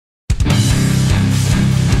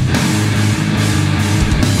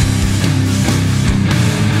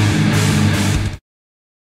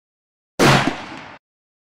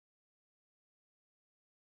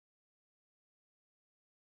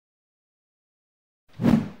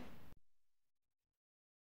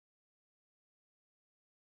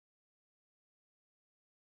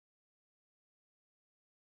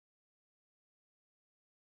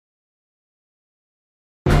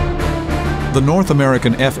The North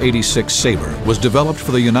American F-86 Sabre was developed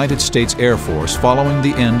for the United States Air Force following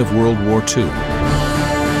the end of World War II.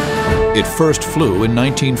 It first flew in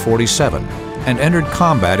 1947 and entered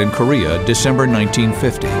combat in Korea December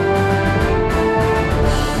 1950.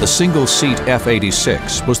 The single-seat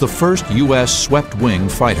F-86 was the first U.S. swept-wing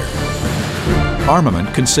fighter.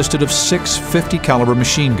 Armament consisted of 6 50-caliber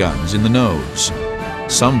machine guns in the nose.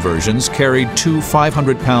 Some versions carried 2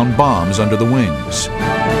 500-pound bombs under the wings.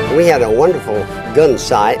 We had a wonderful gun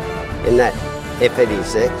sight in that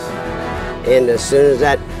F-86, and as soon as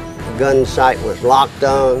that gun sight was locked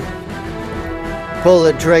on, pull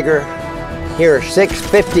the trigger, hear 6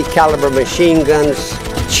 50-caliber machine guns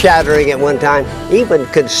chattering at one time. Even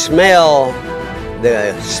could smell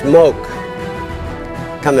the smoke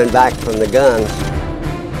coming back from the guns.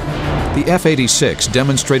 The F-86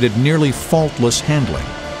 demonstrated nearly faultless handling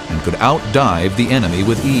and could outdive the enemy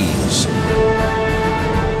with ease.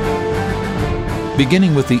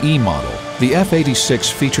 Beginning with the E model, the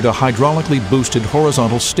F-86 featured a hydraulically boosted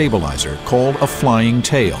horizontal stabilizer called a flying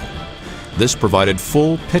tail. This provided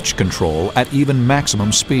full pitch control at even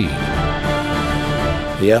maximum speed.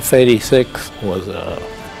 The F-86 was a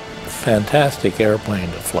fantastic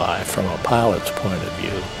airplane to fly from a pilot's point of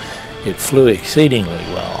view. It flew exceedingly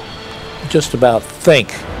well. Just about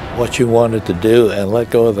think what you wanted to do and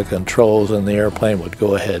let go of the controls, and the airplane would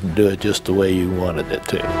go ahead and do it just the way you wanted it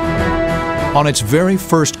to. On its very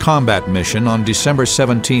first combat mission on December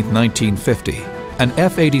 17, 1950, an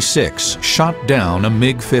F-86 shot down a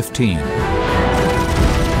MiG-15.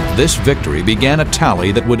 This victory began a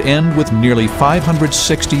tally that would end with nearly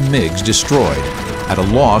 560 MiGs destroyed at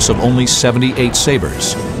a loss of only 78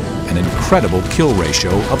 Sabres, an incredible kill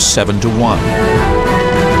ratio of 7-to-1.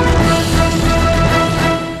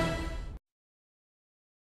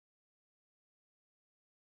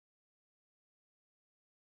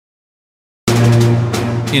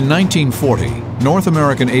 In 1940, North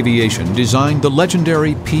American Aviation designed the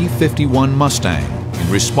legendary P-51 Mustang in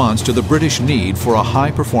response to the British need for a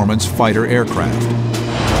high-performance fighter aircraft.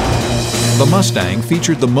 The Mustang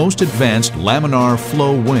featured the most advanced laminar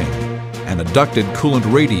flow wing, an ducted coolant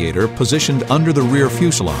radiator positioned under the rear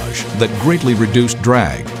fuselage that greatly reduced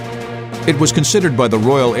drag. It was considered by the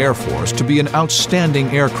Royal Air Force to be an outstanding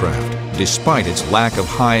aircraft, despite its lack of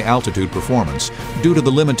high-altitude performance due to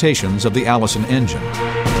the limitations of the Allison engine.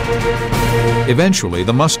 Eventually,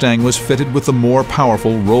 the Mustang was fitted with the more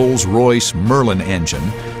powerful Rolls-Royce Merlin engine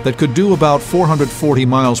that could do about 440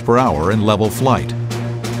 miles per hour in level flight.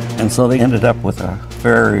 And so they ended up with a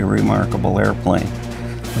very remarkable airplane.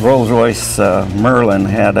 The Rolls-Royce Merlin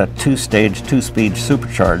had a 2-stage, 2-speed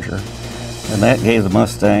supercharger, and that gave the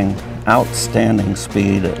Mustang outstanding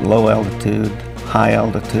speed at low altitude, high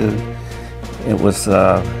altitude. It was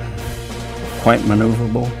quite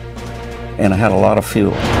maneuverable, and it had a lot of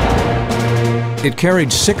fuel. It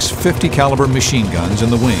carried 6 50-caliber machine guns in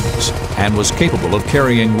the wings and was capable of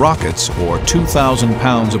carrying rockets or 2,000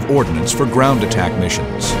 pounds of ordnance for ground attack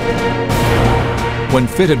missions. When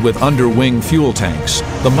fitted with under-wing fuel tanks,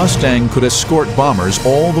 the Mustang could escort bombers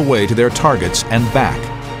all the way to their targets and back,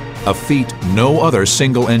 a feat no other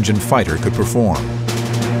single-engine fighter could perform.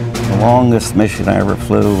 The longest mission I ever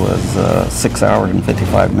flew was 6 hours and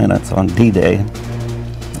 55 minutes on D-Day,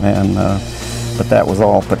 and but that was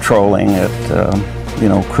all patrolling at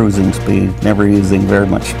cruising speed, never using very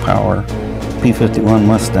much power. P-51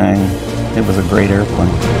 Mustang, it was a great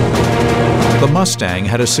airplane. The Mustang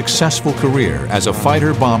had a successful career as a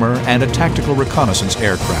fighter bomber and a tactical reconnaissance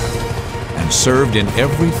aircraft, and served in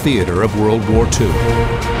every theater of World War II.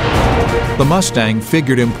 The Mustang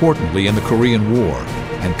figured importantly in the Korean War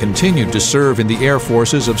and continued to serve in the air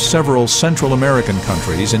forces of several Central American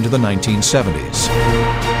countries into the 1970s.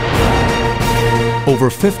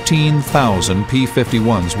 Over 15,000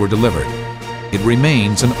 P-51s were delivered. It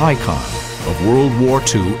remains an icon of World War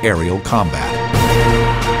II aerial combat.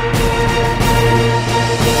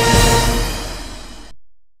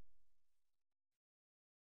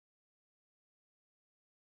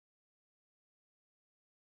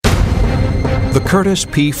 The Curtiss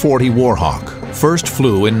P-40 Warhawk first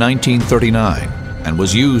flew in 1939 and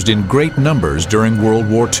was used in great numbers during World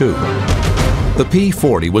War II. The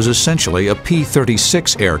P-40 was essentially a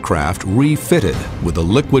P-36 aircraft refitted with a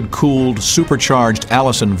liquid-cooled, supercharged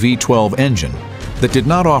Allison V-12 engine that did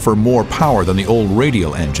not offer more power than the old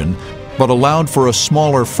radial engine, but allowed for a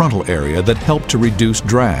smaller frontal area that helped to reduce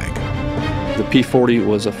drag. The P-40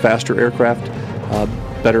 was a faster aircraft,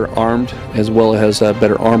 better armed, as well as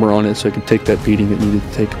better armor on it, so it could take that beating it needed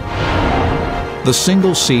to take. The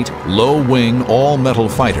single-seat, low-wing, all-metal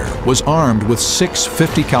fighter was armed with 6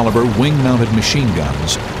 50-caliber wing-mounted machine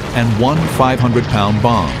guns and one 500-pound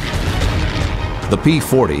bomb. The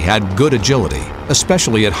P-40 had good agility,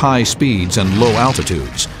 especially at high speeds and low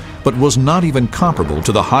altitudes, but was not even comparable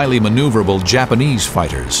to the highly maneuverable Japanese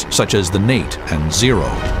fighters, such as the Nate and Zero.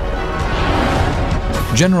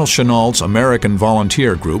 General Chennault's American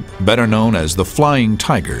volunteer group, better known as the Flying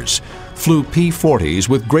Tigers, flew P-40s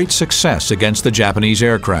with great success against the Japanese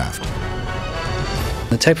aircraft.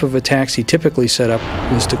 The type of attacks he typically set up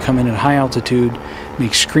was to come in at high altitude,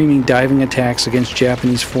 make screaming diving attacks against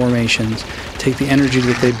Japanese formations, take the energy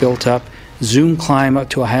that they built up, zoom climb up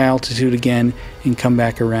to a high altitude again, and come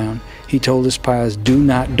back around. He told his pilots, do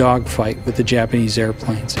not dogfight with the Japanese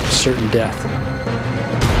airplanes. It was certain death.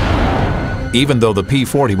 Even though the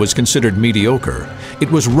P-40 was considered mediocre,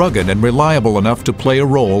 it was rugged and reliable enough to play a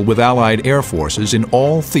role with Allied air forces in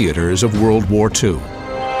all theaters of World War II.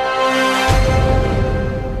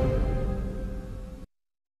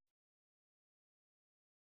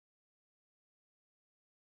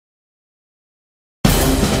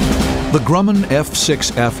 The Grumman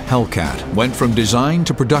F-6F Hellcat went from design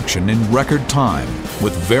to production in record time,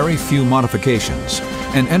 with very few modifications,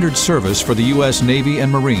 and entered service for the U.S. Navy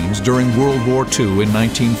and Marines during World War II in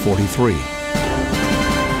 1943.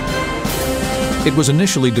 It was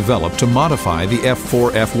initially developed to modify the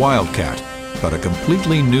F-4F Wildcat, but a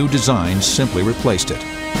completely new design simply replaced it.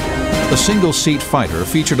 The single-seat fighter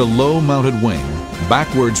featured a low-mounted wing,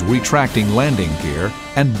 backwards retracting landing gear,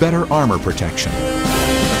 and better armor protection.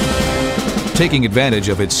 Taking advantage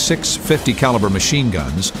of its 6 50 caliber machine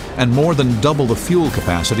guns and more than double the fuel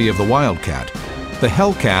capacity of the Wildcat, the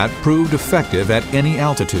Hellcat proved effective at any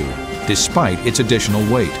altitude, despite its additional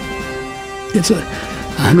weight. It's a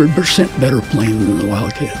 100% better plane than the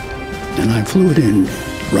Wildcat, and I flew it in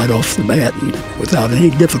right off the bat and without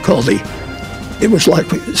any difficulty. It was like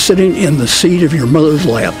sitting in the seat of your mother's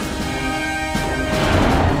lap.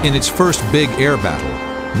 In its first big air battle,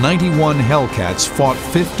 91 Hellcats fought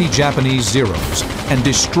 50 Japanese Zeros and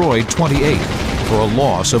destroyed 28, for a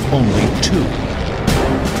loss of only 2.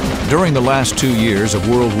 During the last 2 years of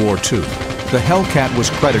World War II, the Hellcat was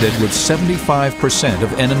credited with 75%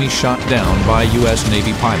 of enemies shot down by U.S.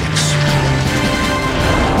 Navy pilots.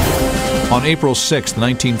 On April 6,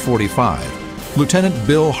 1945, Lieutenant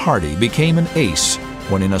Bill Hardy became an ace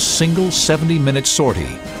when in a single 70-minute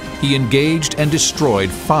sortie, he engaged and destroyed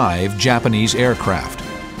 5 Japanese aircraft.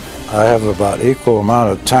 I have about equal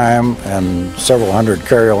amount of time and several hundred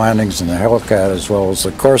carrier landings in the Hellcat as well as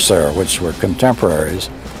the Corsair, which were contemporaries.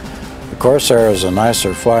 The Corsair is a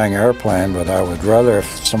nicer flying airplane, but I would rather, if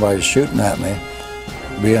somebody's shooting at me,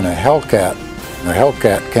 be in a Hellcat. The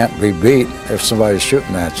Hellcat can't be beat if somebody's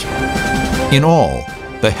shooting at you. In all,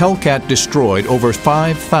 the Hellcat destroyed over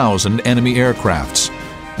 5,000 enemy aircrafts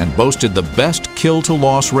and boasted the best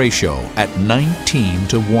kill-to-loss ratio at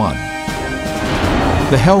 19-1.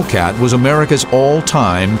 The Hellcat was America's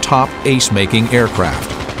all-time top ace-making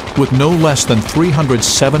aircraft, with no less than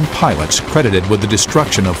 307 pilots credited with the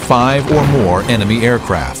destruction of 5 or more enemy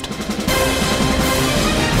aircraft.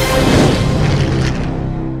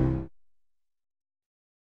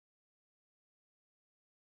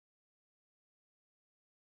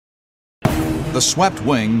 The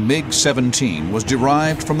swept-wing MiG-17 was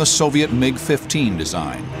derived from the Soviet MiG-15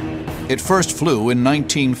 design. It first flew in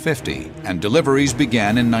 1950, and deliveries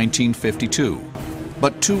began in 1952,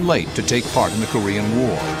 but too late to take part in the Korean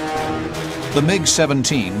War. The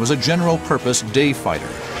MiG-17 was a general-purpose day fighter,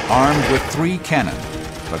 armed with 3 cannon,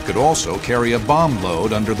 but could also carry a bomb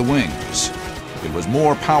load under the wings. It was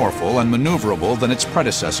more powerful and maneuverable than its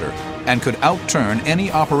predecessor, and could outturn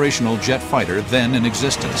any operational jet fighter then in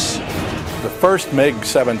existence. The first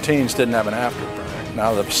MiG-17s didn't have an afterburner.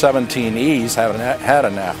 Now the 17Es had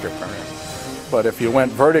an afterburner. But if you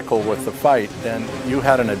went vertical with the fight, then you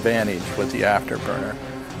had an advantage with the afterburner,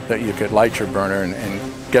 that you could light your burner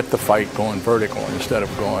and get the fight going vertical instead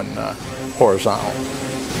of going horizontal.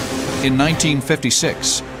 In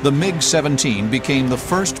 1956, the MiG-17 became the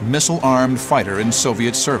first missile-armed fighter in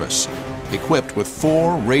Soviet service, equipped with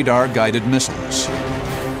 4 radar-guided missiles.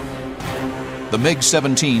 The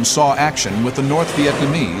MiG-17 saw action with the North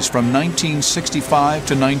Vietnamese from 1965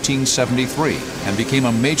 to 1973 and became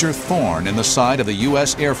a major thorn in the side of the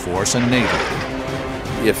U.S. Air Force and Navy.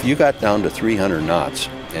 If you got down to 300 knots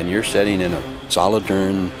and you're setting in a solid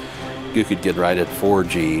turn, you could get right at 4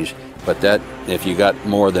 Gs, but that, if you got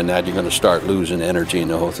more than that, you're going to start losing energy and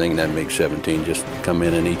the whole thing. That MiG-17 just come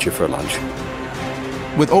in and eat you for lunch.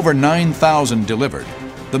 With over 9,000 delivered,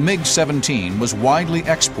 the MiG-17 was widely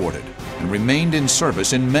exported and remained in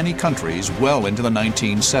service in many countries well into the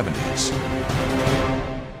 1970s.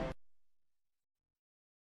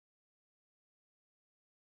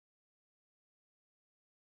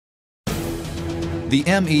 The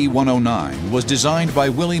Me-109 was designed by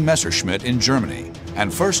Willy Messerschmitt in Germany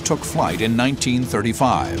and first took flight in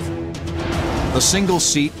 1935. The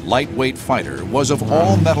single-seat, lightweight fighter was of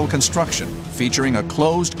all-metal construction, featuring a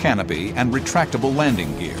closed canopy and retractable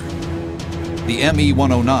landing gear. The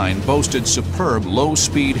Me-109 boasted superb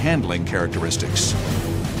low-speed handling characteristics.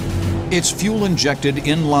 Its fuel-injected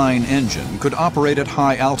inline engine could operate at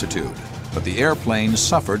high altitude, but the airplane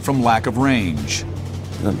suffered from lack of range.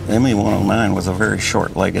 The Me-109 was a very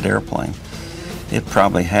short-legged airplane. It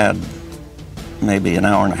probably had maybe an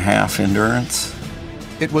hour and a half endurance.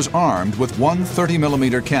 It was armed with one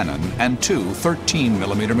 30mm cannon and two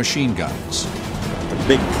 13mm machine guns. The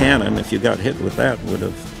big cannon, if you got hit with that, would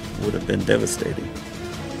have been devastating.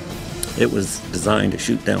 It was designed to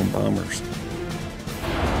shoot down bombers.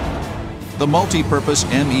 The multi-purpose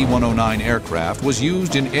Me-109 aircraft was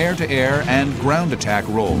used in air-to-air and ground attack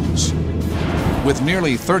roles. With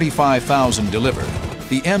nearly 35,000 delivered,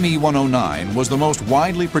 the Me-109 was the most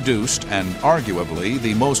widely produced and arguably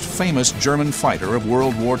the most famous German fighter of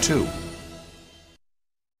World War II.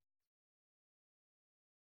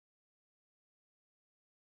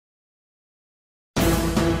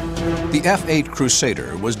 The F-8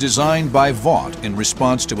 Crusader was designed by Vought in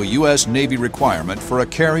response to a U.S. Navy requirement for a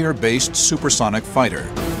carrier-based supersonic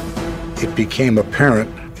fighter. It became apparent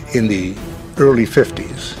in the early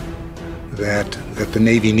 50s that the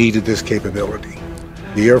Navy needed this capability.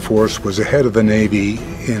 The Air Force was ahead of the Navy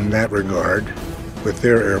in that regard with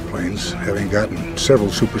their airplanes, having gotten several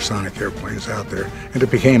supersonic airplanes out there, and it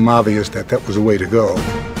became obvious that that was the way to go.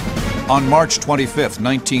 On March 25,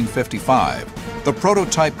 1955, the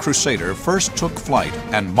prototype Crusader first took flight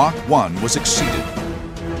and Mach 1 was exceeded.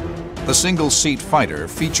 The single-seat fighter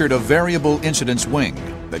featured a variable incidence wing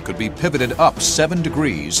that could be pivoted up 7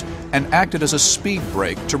 degrees and acted as a speed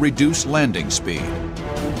brake to reduce landing speed.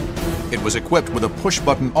 It was equipped with a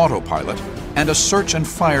push-button autopilot and a search and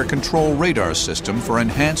fire control radar system for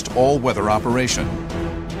enhanced all-weather operation.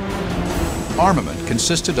 Armament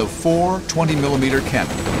consisted of 4 20mm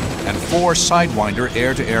cannon and 4 Sidewinder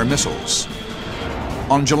air-to-air missiles.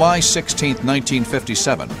 On July 16,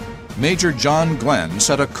 1957, Major John Glenn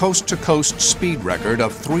set a coast-to-coast speed record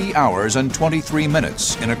of 3 hours and 23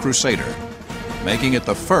 minutes in a Crusader, making it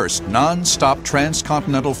the first non-stop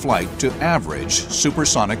transcontinental flight to average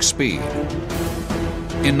supersonic speed.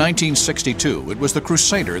 In 1962, it was the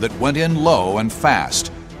Crusader that went in low and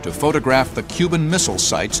fast to photograph the Cuban missile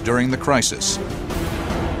sites during the crisis.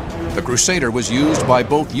 The Crusader was used by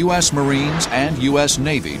both U.S. Marines and U.S.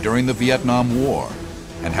 Navy during the Vietnam War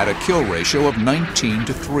and had a kill ratio of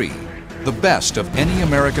 19-3, the best of any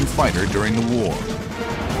American fighter during the war.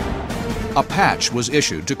 A patch was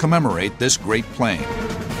issued to commemorate this great plane.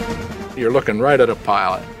 You're looking right at a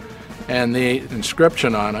pilot, and the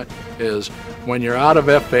inscription on it is, "When you're out of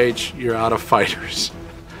FH, you're out of fighters."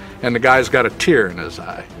 And the guy's got a tear in his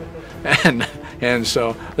eye. And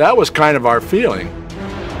so that was kind of our feeling.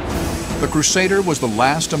 The Crusader was the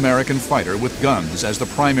last American fighter with guns as the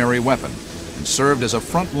primary weapon and served as a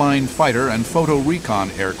frontline fighter and photo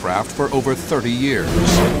recon aircraft for over 30 years.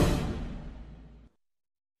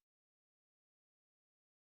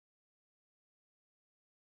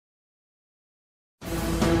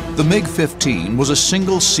 The MiG-15 was a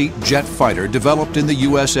single-seat jet fighter developed in the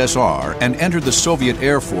USSR and entered the Soviet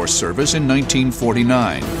Air Force service in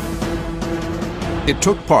 1949. It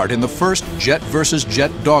took part in the first jet versus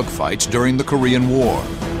jet dogfights during the Korean War.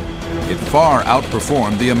 It far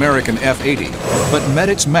outperformed the American F-80, but met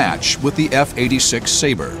its match with the F-86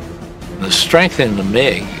 Sabre. The strength in the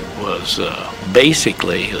MiG was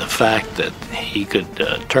basically the fact that he could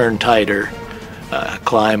turn tighter,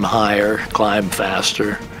 climb higher, climb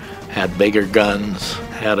faster, had bigger guns,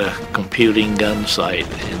 had a computing gun sight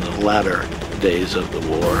in the latter days of the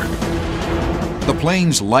war. The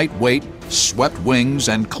plane's lightweight, swept wings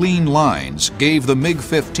and clean lines gave the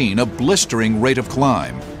MiG-15 a blistering rate of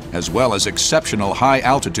climb, as well as exceptional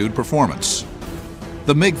high-altitude performance.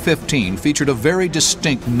 The MiG-15 featured a very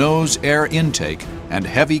distinct nose air intake and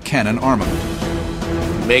heavy cannon armament.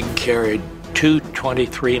 MiG carried 2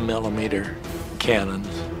 23mm cannons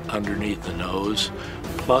underneath the nose,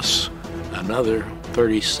 plus another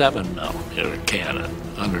 37mm cannon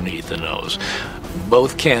underneath the nose.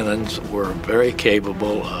 Both cannons were very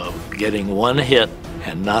capable of getting one hit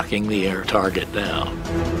and knocking the air target down.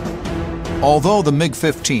 Although the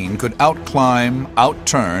MiG-15 could outclimb,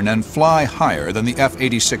 outturn, and fly higher than the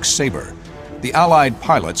F-86 Sabre, the Allied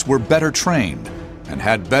pilots were better trained and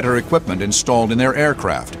had better equipment installed in their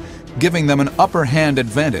aircraft, giving them an upper hand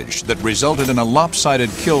advantage that resulted in a lopsided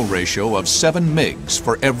kill ratio of 7 MiGs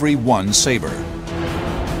for every 1 Sabre.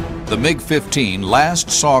 The MiG-15 last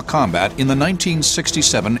saw combat in the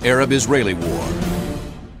 1967 Arab-Israeli War.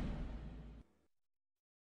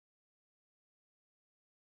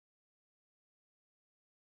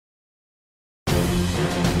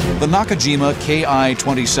 The Nakajima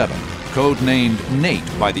Ki-27, codenamed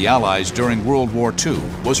Nate by the Allies during World War II,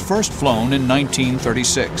 was first flown in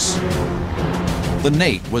 1936. The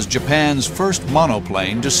Nate was Japan's first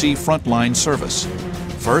monoplane to see frontline service,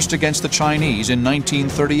 first against the Chinese in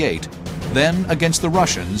 1938, then against the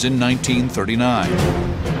Russians in 1939.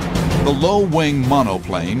 The low-wing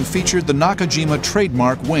monoplane featured the Nakajima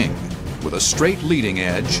trademark wing, with a straight leading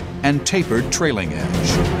edge and tapered trailing edge.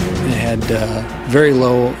 It had very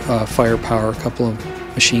low firepower, a couple of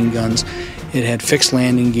machine guns. It had fixed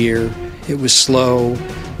landing gear. It was slow.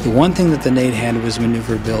 The one thing that the Nate had was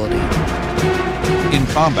maneuverability. In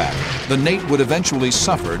combat, the Nate would eventually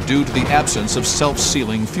suffer due to the absence of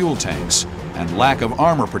self-sealing fuel tanks and lack of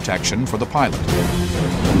armor protection for the pilot.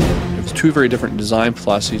 There's two very different design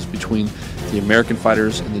philosophies between the American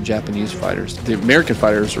fighters and the Japanese fighters. The American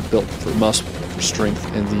fighters are built for muscle, for strength,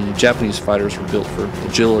 and the Japanese fighters were built for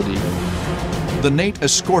agility. The Nate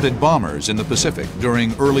escorted bombers in the Pacific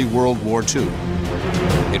during early World War II.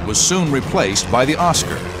 It was soon replaced by the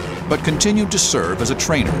Oscar, but continued to serve as a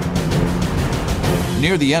trainer.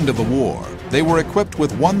 Near the end of the war, they were equipped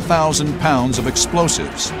with 1,000 pounds of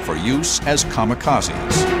explosives for use as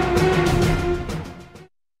kamikazes.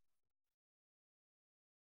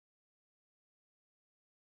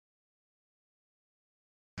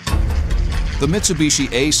 The Mitsubishi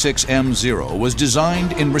A6M0 was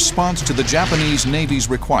designed in response to the Japanese Navy's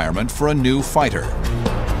requirement for a new fighter.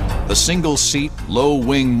 The single-seat,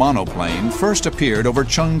 low-wing monoplane first appeared over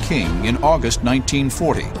Chungking in August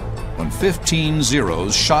 1940, when 15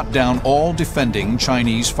 Zeros shot down all defending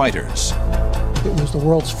Chinese fighters. It was the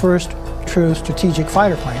world's first true strategic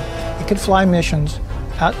fighter plane. It could fly missions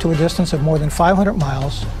out to a distance of more than 500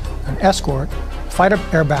 miles, an escort, fight an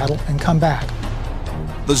air battle, and come back.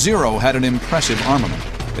 The Zero had an impressive armament.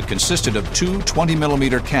 It consisted of two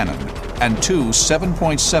 20mm cannon and two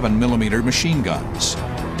 7.7mm machine guns.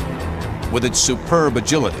 With its superb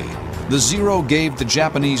agility, the Zero gave the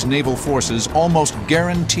Japanese naval forces almost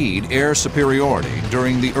guaranteed air superiority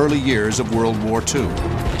during the early years of World War II.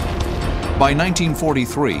 By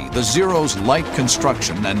 1943, the Zero's light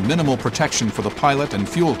construction and minimal protection for the pilot and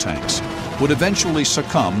fuel tanks would eventually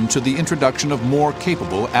succumb to the introduction of more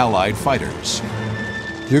capable Allied fighters.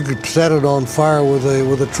 You could set it on fire with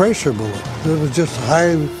a tracer bullet. It was just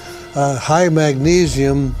high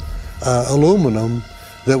magnesium aluminum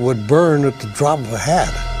that would burn at the drop of a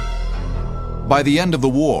hat. By the end of the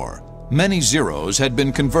war, many Zeros had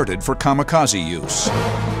been converted for kamikaze use.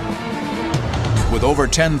 With over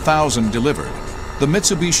 10,000 delivered, the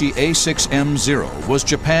Mitsubishi A6M0 was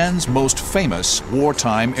Japan's most famous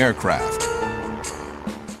wartime aircraft.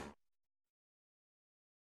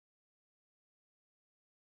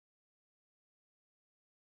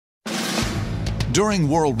 During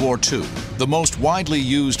World War II, the most widely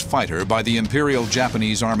used fighter by the Imperial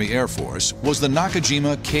Japanese Army Air Force was the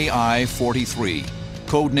Nakajima Ki-43,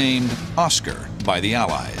 codenamed Oscar by the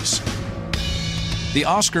Allies. The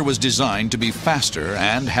Oscar was designed to be faster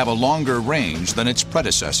and have a longer range than its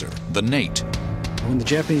predecessor, the Nate. When the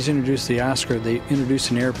Japanese introduced the Oscar, they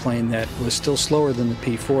introduced an airplane that was still slower than the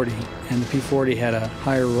P-40, and the P-40 had a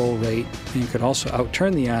higher roll rate and could also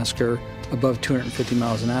outturn the Oscar above 250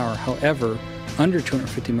 miles an hour. However, under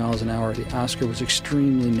 250 miles an hour, the Oscar was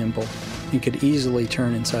extremely nimble and could easily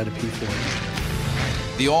turn inside a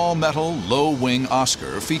P-40. The all-metal, low-wing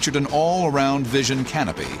Oscar featured an all-around vision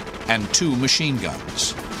canopy and two machine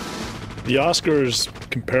guns. The Oscar is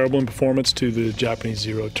comparable in performance to the Japanese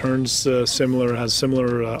Zero. Turns similar, has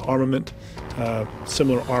similar armament,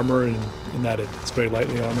 similar armor in that it's very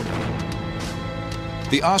lightly armored.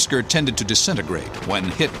 The Oscar tended to disintegrate when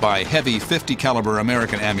hit by heavy .50 caliber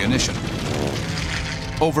American ammunition.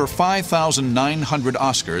 Over 5,900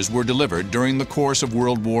 Oscars were delivered during the course of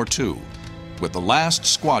World War II, with the last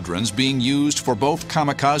squadrons being used for both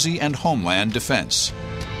kamikaze and homeland defense.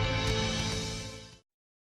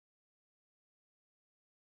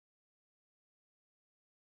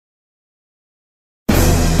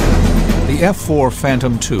 The F-4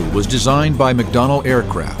 Phantom II was designed by McDonnell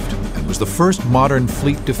Aircraft and was the first modern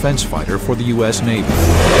fleet defense fighter for the U.S. Navy.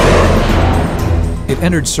 It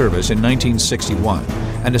entered service in 1961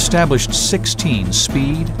 and established 16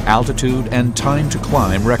 speed, altitude, and time to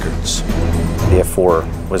climb records. The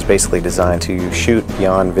F-4 was basically designed to shoot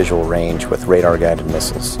beyond visual range with radar-guided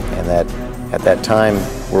missiles, and that at that time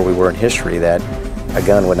where we were in history, that a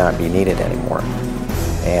gun would not be needed anymore.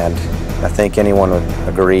 And I think anyone would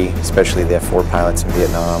agree, especially the F-4 pilots in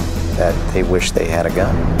Vietnam, that they wish they had a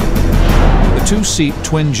gun. The two-seat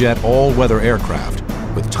twin-jet all-weather aircraft,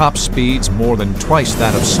 with top speeds more than twice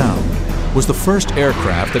that of sound, was the first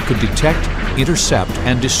aircraft that could detect, intercept,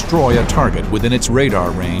 and destroy a target within its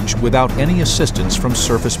radar range without any assistance from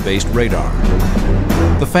surface-based radar.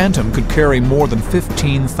 The Phantom could carry more than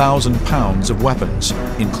 15,000 pounds of weapons,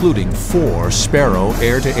 including 4 Sparrow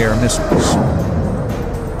air-to-air missiles.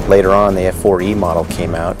 Later on, the F-4E model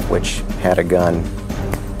came out, which had a gun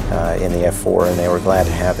in the F-4, and they were glad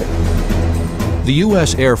to have it. The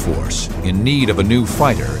U.S. Air Force, in need of a new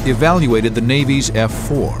fighter, evaluated the Navy's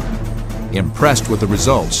F-4. Impressed with the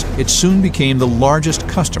results, it soon became the largest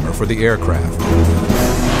customer for the aircraft.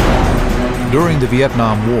 During the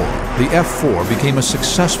Vietnam War, the F-4 became a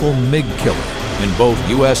successful MiG killer in both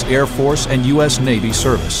U.S. Air Force and U.S. Navy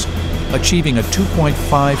service, achieving a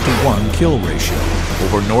 2.5-to-1 kill ratio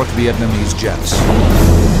over North Vietnamese jets.